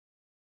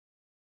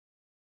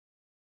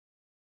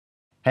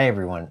Hey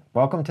everyone,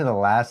 welcome to the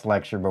last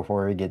lecture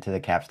before we get to the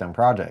capstone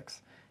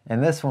projects.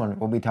 In this one,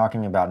 we'll be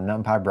talking about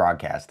NumPy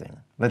broadcasting.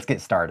 Let's get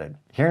started.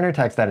 Here in our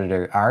text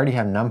editor, I already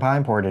have NumPy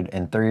imported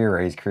and 3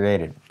 arrays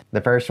created.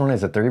 The first one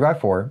is a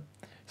 3x4,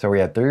 so we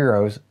have 3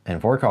 rows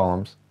and 4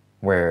 columns,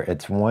 where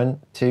it's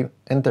 1, 2,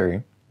 and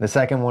 3. The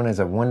second one is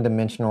a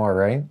one-dimensional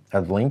array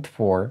of length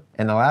 4,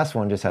 and the last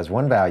one just has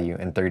one value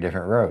in 3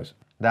 different rows.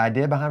 The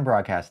idea behind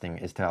broadcasting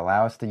is to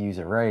allow us to use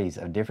arrays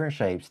of different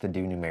shapes to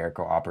do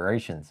numerical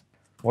operations.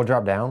 We'll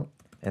drop down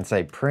and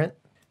say print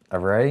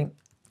array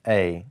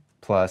A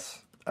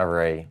plus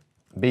array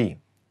B.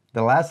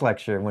 The last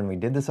lecture, when we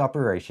did this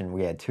operation,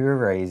 we had 2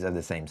 arrays of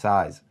the same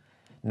size.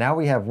 Now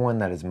we have one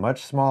that is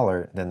much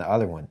smaller than the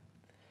other one.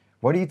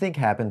 What do you think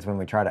happens when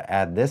we try to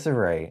add this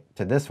array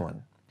to this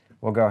one?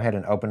 We'll go ahead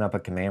and open up a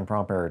command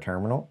prompt or a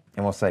terminal,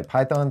 and we'll say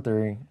Python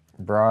 3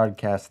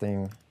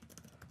 broadcasting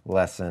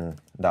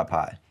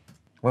lesson.py.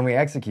 When we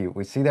execute,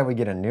 we see that we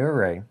get a new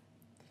array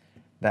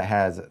that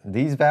has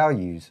these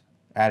values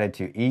added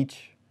to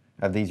each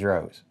of these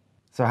rows.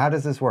 So how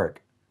does this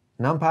work?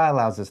 NumPy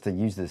allows us to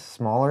use this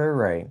smaller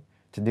array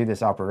to do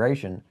this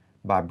operation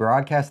by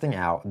broadcasting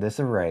out this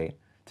array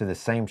to the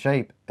same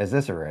shape as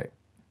this array.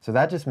 So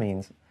that just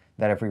means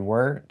that if we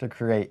were to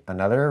create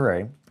another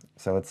array,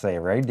 so let's say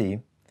array D,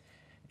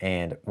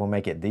 and we'll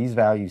make it these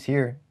values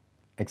here,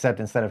 except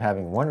instead of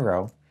having 1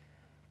 row,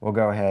 we'll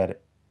go ahead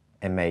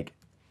and make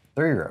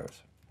 3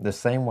 rows, the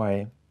same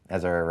way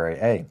as our array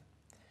A.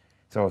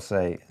 So we'll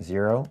say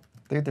 0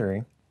 through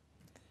 3,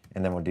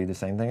 and then we'll do the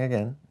same thing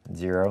again,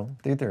 0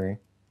 through 3.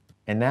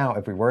 And now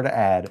if we were to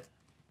add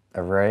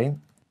array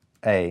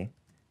A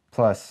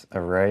plus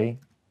array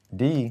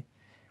D,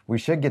 we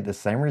should get the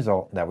same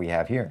result that we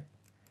have here.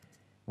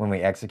 When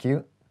we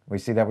execute, we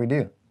see that we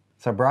do.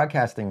 So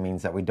broadcasting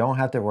means that we don't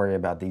have to worry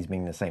about these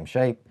being the same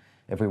shape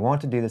if we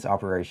want to do this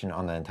operation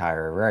on the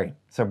entire array.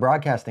 So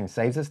broadcasting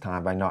saves us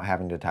time by not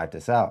having to type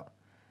this out.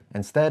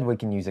 Instead, we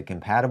can use a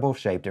compatible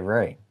shaped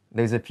array.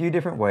 There's a few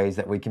different ways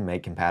that we can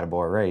make compatible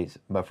arrays,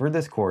 but for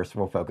this course,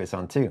 we'll focus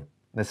on 2.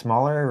 The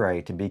smaller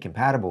array, to be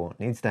compatible,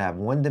 needs to have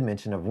one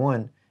dimension of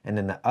 1, and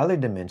then the other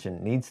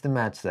dimension needs to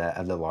match that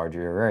of the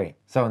larger array.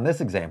 So in this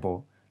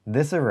example,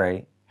 this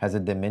array has a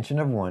dimension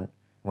of 1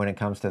 when it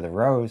comes to the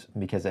rows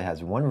because it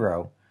has 1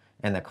 row,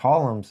 and the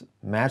columns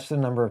match the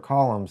number of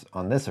columns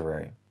on this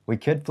array. We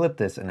could flip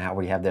this in how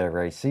we have the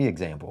array C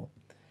example.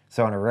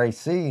 So in array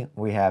C,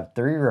 we have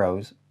 3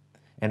 rows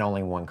and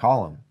only 1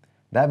 column.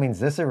 That means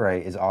this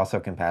array is also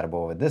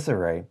compatible with this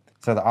array.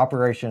 So the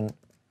operation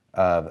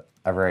of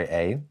array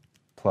A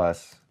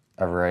plus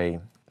array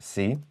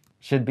C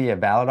should be a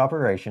valid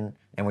operation,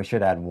 and we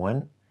should add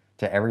 1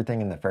 to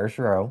everything in the first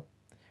row.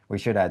 We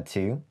should add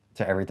 2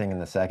 to everything in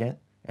the second,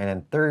 and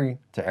then 3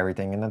 to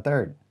everything in the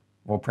third.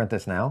 We'll print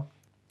this now,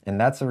 and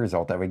that's the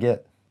result that we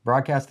get.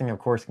 Broadcasting, of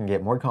course, can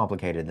get more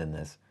complicated than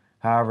this.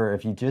 However,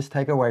 if you just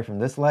take away from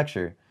this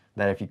lecture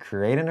that if you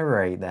create an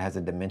array that has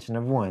a dimension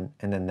of 1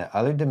 and then the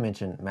other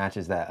dimension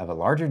matches that of a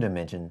larger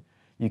dimension,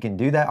 you can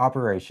do that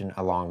operation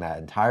along that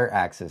entire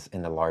axis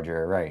in the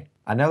larger array.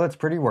 I know that's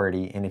pretty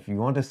wordy, and if you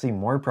want to see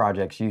more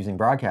projects using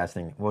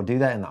broadcasting, we'll do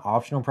that in the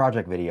optional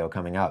project video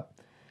coming up.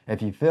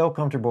 If you feel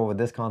comfortable with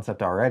this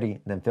concept already,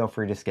 then feel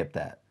free to skip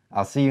that.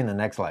 I'll see you in the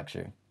next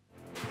lecture.